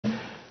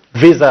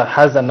Visa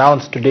has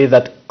announced today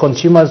that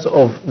consumers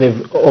of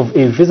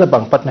a Visa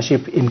Bank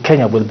partnership in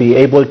Kenya will be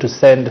able to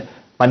send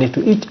money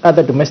to each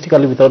other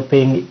domestically without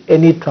paying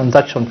any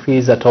transaction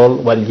fees at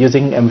all while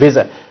using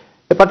M-Visa.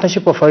 The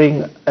partnership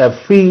offering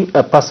free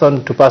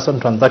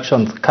person-to-person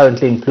transactions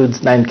currently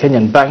includes 9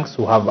 Kenyan banks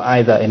who have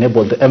either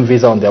enabled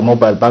M-Visa on their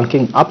mobile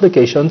banking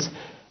applications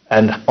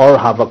or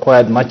have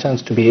acquired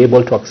merchants to be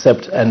able to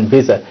accept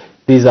M-Visa.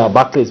 These are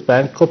Barclays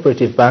Bank,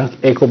 Cooperative Bank,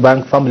 Eco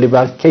Bank, Family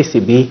Bank,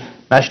 KCB,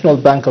 National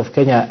Bank of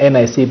Kenya,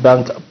 NIC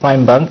Bank,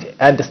 Prime Bank,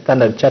 and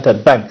Standard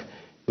Chartered Bank.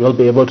 You will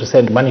be able to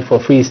send money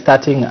for free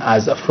starting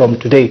as from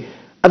today.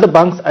 Other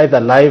banks either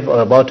live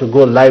or about to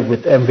go live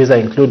with M-Visa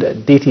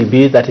include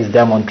DTB, that is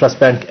Diamond Trust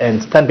Bank,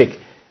 and Stanbic.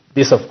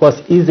 This, of course,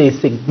 is a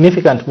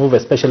significant move,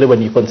 especially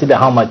when you consider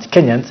how much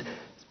Kenyans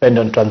spend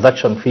on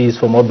transaction fees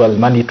for mobile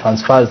money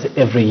transfers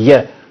every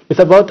year. With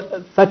about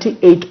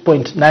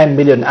 38.9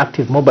 million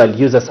active mobile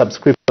user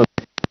subscriptions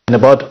and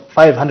about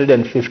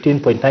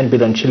 515.9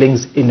 billion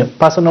shillings in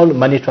personal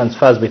money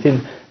transfers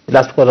within the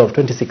last quarter of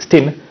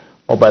 2016,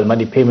 mobile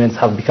money payments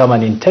have become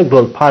an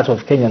integral part of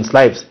Kenyans'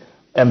 lives.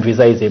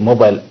 M-Visa is a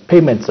mobile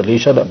payment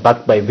solution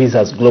backed by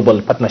Visa's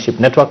global partnership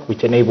network,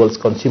 which enables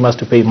consumers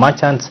to pay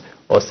merchants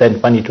or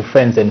send money to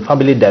friends and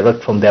family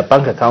direct from their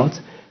bank accounts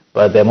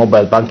via their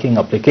mobile banking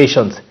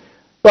applications.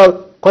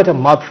 Well, quite a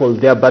mouthful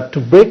there, but to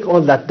break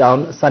all that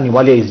down, Sunny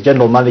Walia is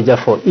General Manager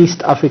for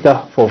East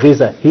Africa for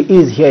Visa. He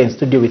is here in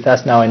studio with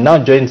us now and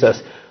now joins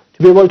us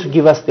to be able to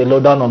give us the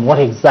lowdown on what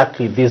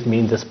exactly this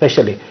means,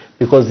 especially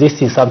because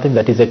this is something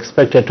that is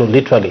expected to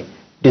literally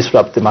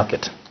disrupt the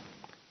market.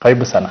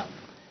 Karibu sana.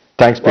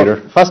 Thanks, Peter.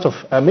 Well, first off,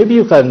 maybe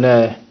you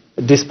can,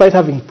 despite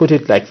having put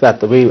it like that,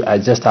 the way I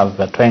just have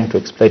trying to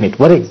explain it,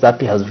 what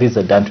exactly has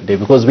Visa done today?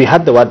 Because we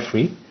had the word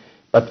free,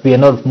 but we are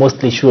not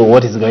mostly sure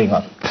what is going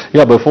on.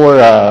 Yeah, before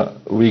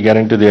we get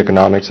into the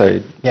economics,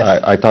 I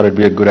thought it'd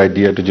be a good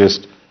idea to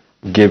just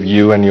give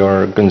you and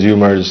your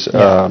consumers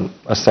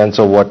a sense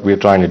of what we're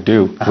trying to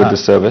do with the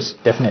service.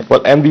 Definitely.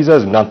 Well, M-Visa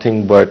is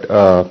nothing but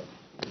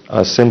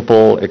a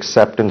simple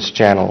acceptance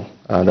channel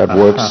that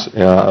works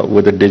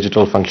with a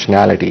digital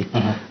functionality,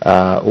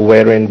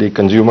 wherein the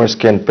consumers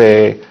can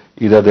pay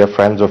either their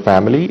friends or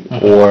family,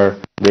 or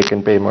they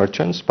can pay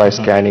merchants by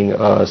scanning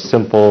a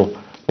simple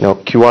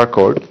QR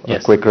code, a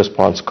quick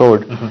response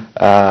code,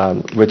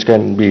 which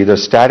can be either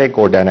static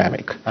or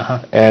dynamic.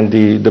 And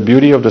the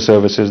beauty of the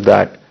service is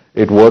that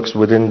it works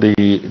within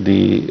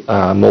the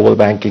mobile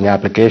banking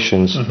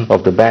applications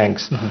of the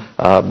banks,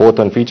 both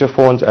on feature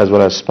phones as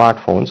well as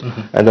smartphones,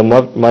 and the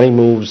money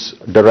moves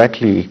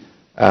directly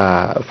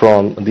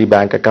from the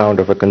bank account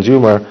of a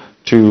consumer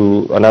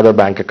to another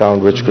bank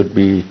account, which could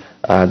be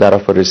that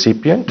of a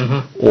recipient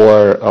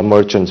or a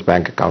merchant's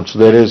bank account. So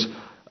there is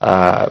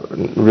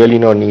really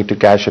no need to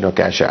cash in or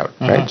cash out,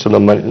 right? So the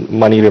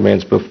money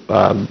remains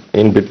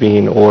in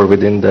between or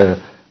within the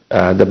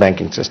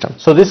banking system.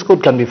 So this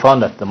code can be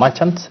found at the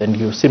merchants, and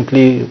you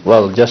simply,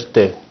 just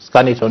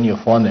scan it on your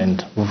phone,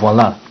 and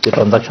voila, the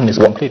transaction is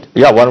complete.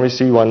 Yeah, why don't we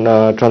see one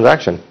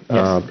transaction?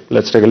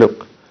 Let's take a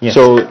look.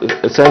 So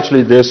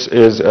essentially, this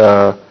is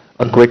a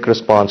quick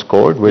response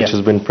code, which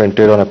has been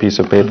printed on a piece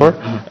of paper,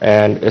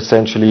 and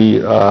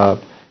essentially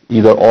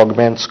either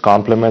augments,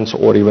 complements,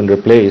 or even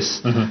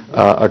replace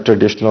a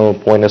traditional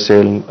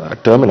point-of-sale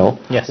terminal,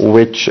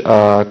 which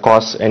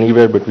costs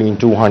anywhere between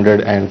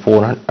 $200 and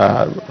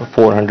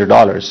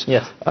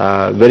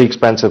 $400. Very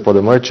expensive for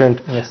the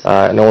merchant,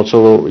 and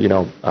also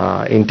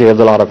entails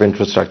a lot of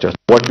infrastructure.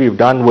 What we've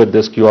done with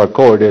this QR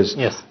code is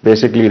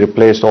basically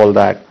replaced all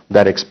that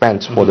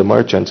expense for the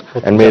merchants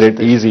and made it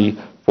easy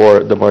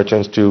for the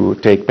merchants to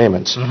take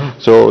payments.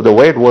 So the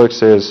way it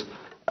works is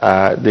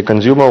the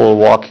consumer will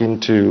walk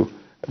into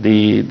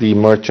the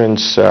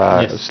merchant's,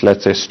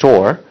 let's say,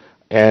 store,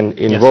 and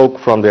invoke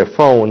from their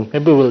phone.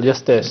 Maybe we'll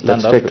just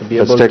stand up to be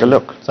able to... Let's take a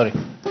look. Sorry.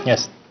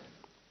 Yes.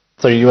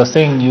 So you were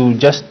saying you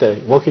just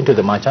walk into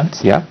the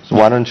merchant? Yeah. So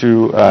why don't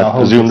you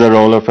assume the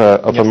role of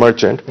a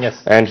merchant?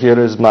 And here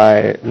is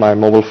my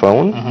mobile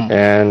phone,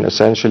 and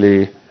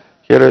essentially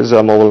here is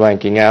a mobile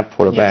banking app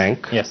for a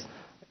bank.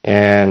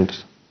 And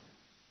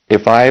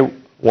if I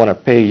want to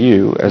pay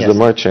you as the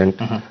merchant,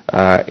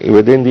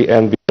 within the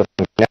M-Visa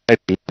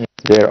functionality,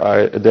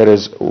 there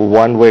is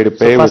one way to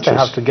pay. So first I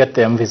have to get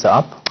the M-Visa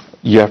app?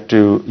 You have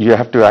to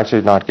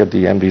actually not get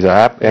the M-Visa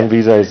app.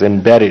 M-Visa is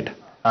embedded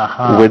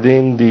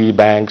within the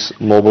bank's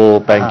mobile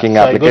banking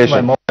application. So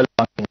I go to my mobile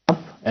banking app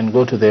and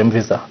go to the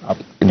M-Visa app.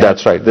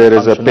 That's right. There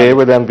is a pay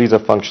with M-Visa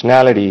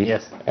functionality,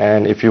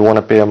 and if you want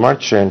to pay a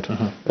merchant,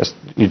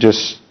 you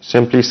just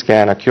simply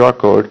scan a QR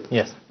code,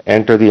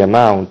 enter the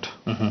amount,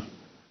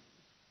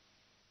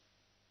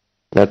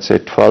 let's say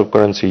 12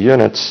 currency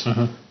units,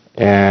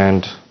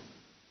 and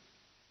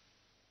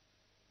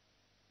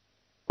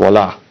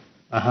voila.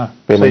 Payment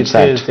so it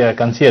says, I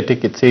can see a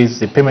ticket says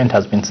the payment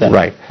has been sent.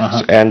 Right.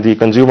 And the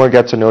consumer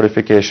gets a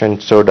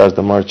notification, so does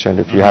the merchant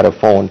if you had a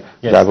phone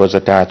that was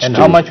attached. And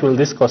how much will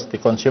this cost the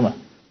consumer?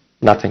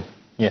 Nothing.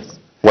 Yes.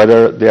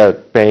 whether they are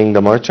paying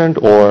the merchant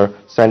or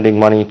sending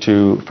money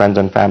to friends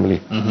and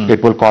family.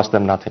 It will cost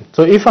them nothing.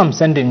 So if I'm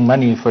sending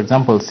money, for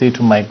example, say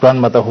to my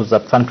grandmother who's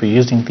up country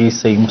using this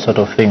same sort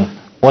of thing,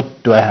 what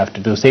do I have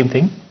to do? Same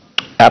thing?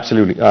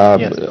 Absolutely.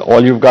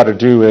 All you've got to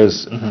do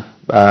is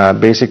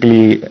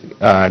basically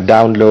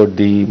download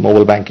the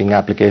mobile banking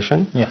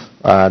application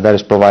that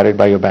is provided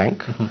by your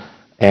bank.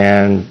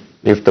 And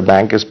if the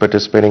bank is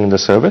participating in the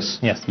service,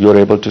 you're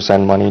able to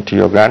send money to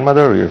your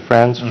grandmother or your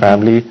friends,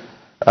 family,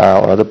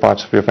 or other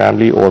parts of your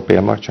family, or pay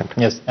a merchant.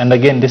 Yes, and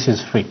again, this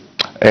is free.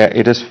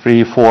 It is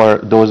free for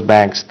those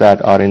banks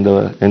that are in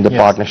the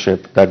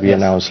partnership that we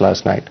announced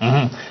last night.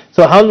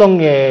 So how long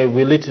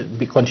will it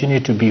continue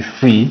to be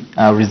free?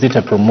 Is it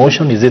a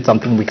promotion? Is it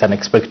something we can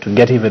expect to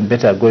get even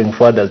better going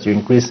forward as you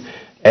increase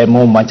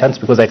more merchants?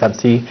 Because I can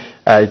see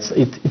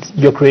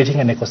you're creating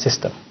an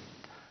ecosystem.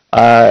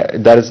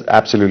 That is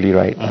absolutely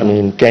right. I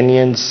mean,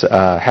 Kenyans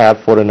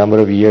have for a number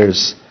of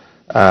years,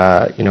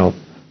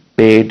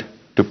 paid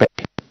to pay.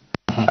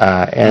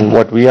 And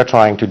what we are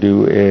trying to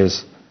do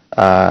is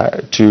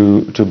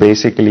to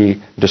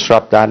basically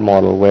disrupt that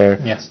model where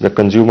the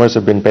consumers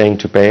have been paying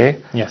to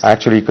pay.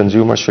 Actually,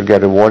 consumers should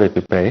get rewarded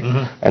to pay.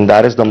 And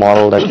that is the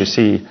model that you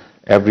see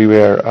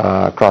everywhere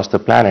across the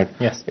planet.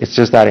 It's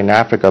just that in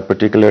Africa,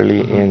 particularly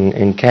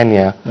in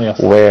Kenya,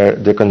 where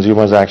the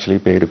consumers actually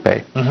pay to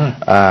pay.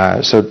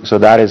 So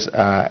that is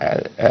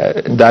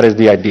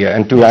the idea.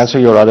 And to answer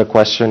your other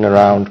question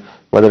around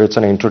whether it's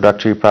an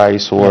introductory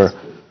price or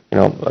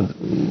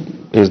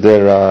is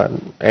there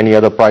any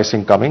other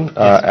pricing coming?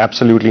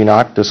 Absolutely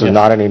not. This is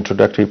not an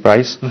introductory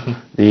price.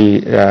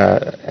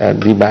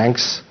 The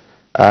banks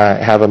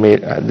have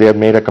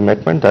made a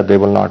commitment that they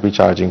will not be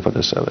charging for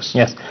this service.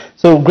 Yes.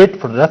 So great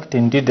product,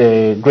 indeed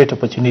a great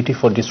opportunity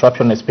for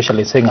disruption,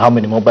 especially saying how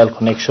many mobile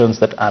connections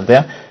that are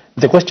there.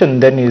 The question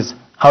then is,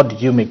 how do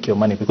you make your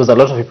money? Because a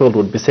lot of people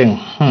would be saying,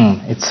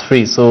 it's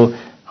free. So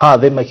how are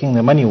they making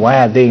the money? Why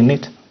are they in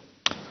it?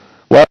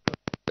 Well,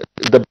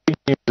 the big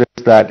news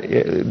is that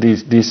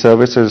these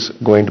services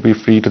going to be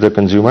free to the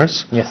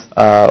consumers.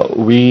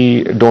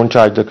 We don't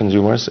charge the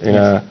consumers in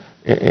the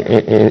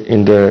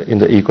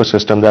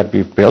ecosystem that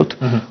we've built.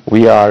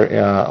 We are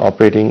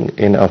operating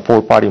in a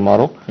four-party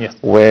model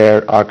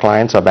where our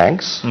clients are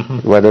banks,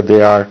 whether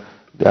they are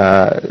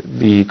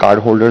the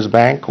cardholders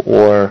bank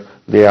or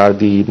they are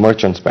the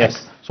merchants bank.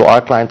 So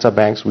our clients are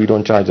banks. We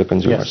don't charge the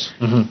consumers.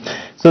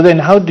 So then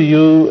how do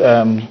you,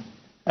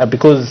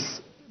 because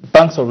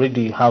banks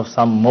already have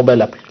some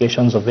mobile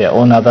applications of their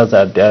own, others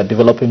are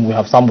developing. We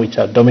have some which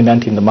are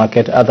dominant in the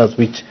market, others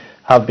which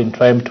have been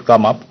trying to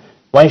come up.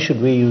 Why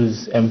should we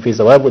use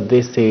M-Visa? Why would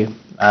they say,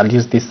 I'll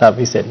use this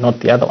service and not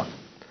the other one?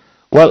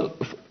 Well,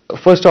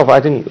 first off,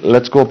 I think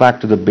let's go back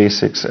to the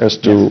basics as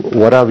to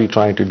what are we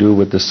trying to do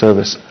with the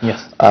service.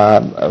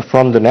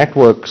 From the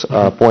network's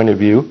point of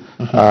view,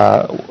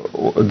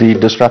 the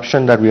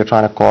disruption that we are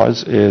trying to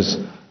cause is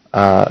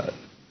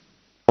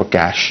for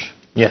cash.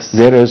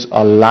 There is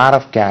a lot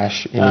of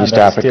cash in East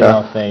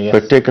Africa,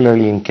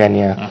 particularly in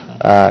Kenya.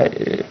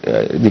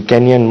 The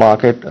Kenyan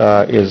market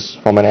is,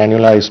 from an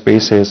annualized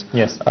basis,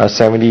 a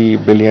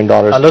 $70 billion GDP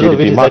market. A lot of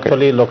it is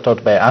actually locked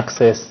out by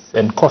access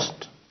and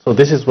cost. So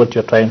this is what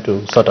you're trying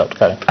to sort out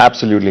currently.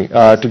 Absolutely.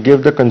 To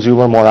give the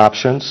consumer more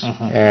options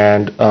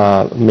and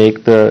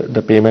make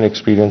the payment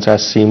experience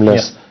as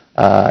seamless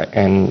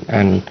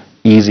and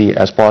easy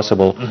as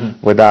possible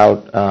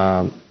without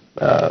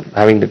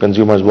having the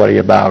consumers worry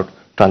about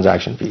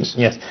transaction fees.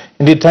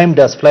 Indeed, time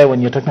does fly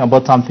when you're talking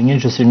about something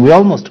interesting. We're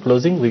almost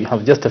closing. We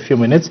have just a few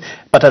minutes,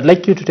 but I'd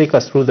like you to take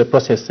us through the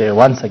process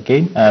once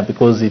again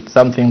because it's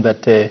something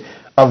that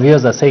our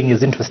viewers are saying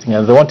is interesting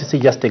and they want to see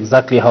just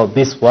exactly how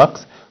this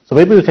works. So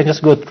maybe we can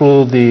just go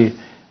through the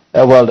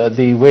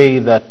way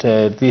that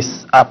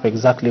this app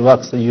exactly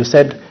works. So you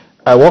said,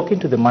 I walk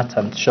into the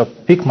merchant shop,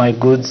 pick my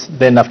goods,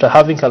 then after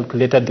having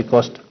calculated the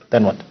cost,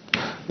 then what?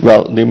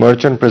 Well, the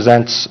merchant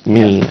presents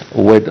me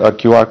with a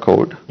QR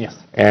code.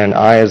 And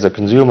I, as a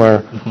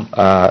consumer,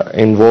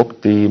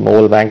 invoke the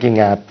mobile banking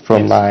app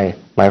from my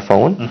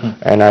phone,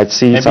 and I'd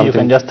see maybe something. You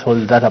can just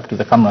hold that up to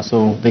the camera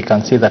so they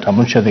can see that. I'm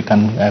not sure they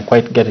can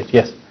quite get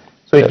it.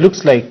 So it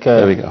looks like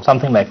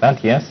something like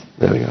that.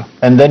 There we go.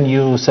 And then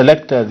you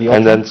select the option.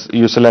 And then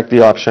you select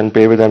the option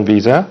Pay with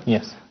M-Visa.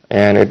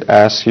 And it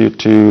asks you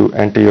to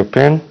enter your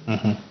PIN.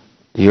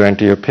 You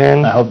enter your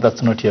PIN. I hope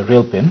that's not your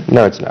real PIN.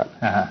 No, it's not.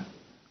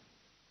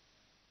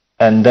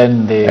 And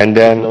then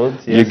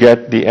you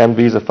get the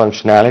M-Visa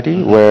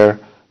functionality where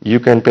you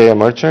can pay a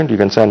merchant, you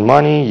can send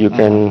money, you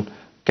can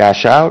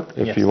cash out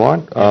if you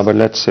want. But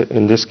let's say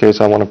in this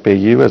case I want to pay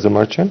you as a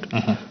merchant.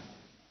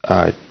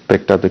 I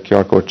picked up the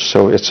QR code,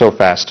 so it's so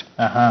fast.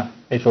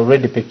 It's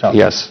already picked up.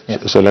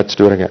 So let's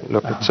do it again.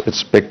 Look,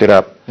 it's picked it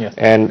up.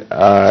 And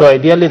so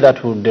ideally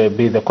that would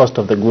be the cost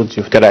of the goods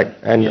you've correct.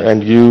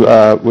 And you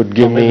would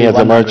give me as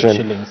a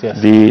merchant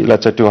the,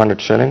 let's say, 200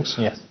 shillings.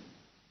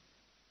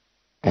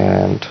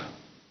 And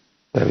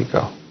there we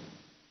go.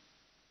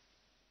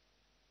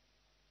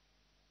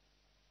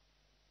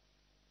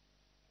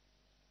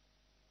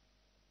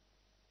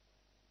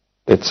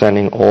 it's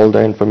sending all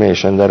the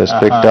information that is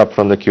picked up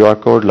from the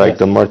QR code, like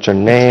the merchant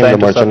name, the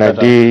merchant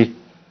ID.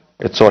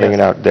 It's sorting it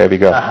out. There we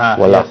go.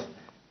 Voila. Yes.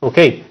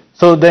 Okay.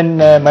 So then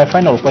my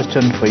final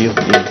question for you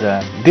is,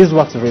 this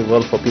works very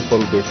well for people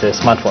with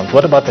smartphones.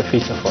 What about the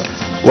feature phones?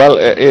 Well,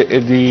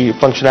 the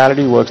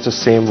functionality works the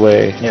same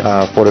way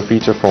for a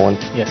feature phone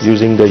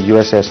using the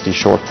USSD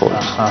short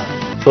codes.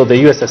 So the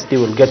USSD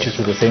will get you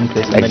to the same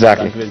place.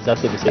 Exactly. And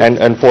exactly the same.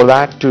 And for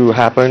that to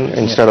happen,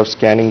 instead of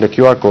scanning the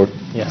QR code,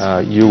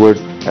 you would,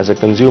 as a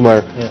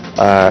consumer,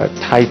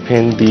 type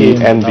in the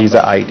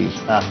M-Visa ID.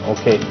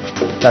 Okay.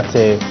 That's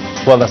a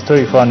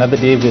story for another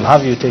day. We'll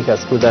have you take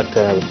us through that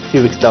a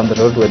few weeks down the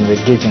road when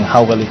we're gauging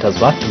how well it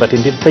has worked. But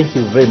indeed, thank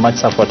you very much,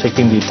 sir, for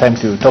taking the time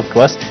to talk to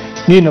us.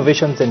 New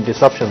innovations and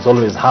disruptions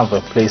always have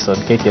a place on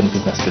KTN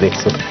Business Today.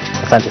 So,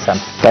 asante sana.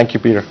 Thank you,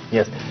 Peter.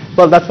 Yes.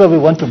 Well, that's where we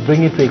want to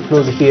bring it to a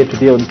close here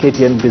today on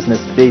KTN Business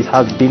Today. It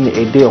has been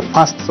a day of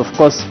firsts, of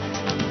course.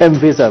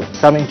 M-Visa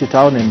coming to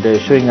town and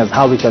showing us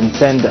how we can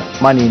send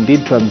money,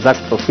 indeed transact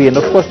for free. And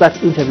of course, that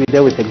interview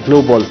there with the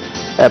global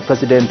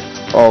president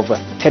of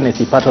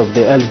Hennessy, part of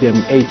the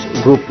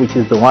LVMH group, which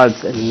is the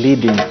world's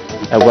leading,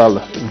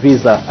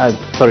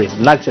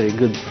 luxury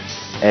goods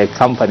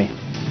company.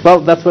 Well,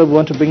 that's where we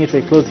want to bring it to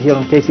a close here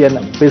on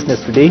KTN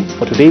Business Today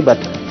for today, but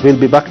we'll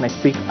be back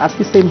next week at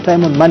the same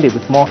time on Monday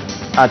with more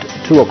at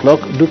 2 o'clock.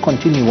 Do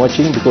continue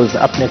watching, because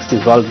up next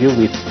is World View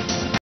with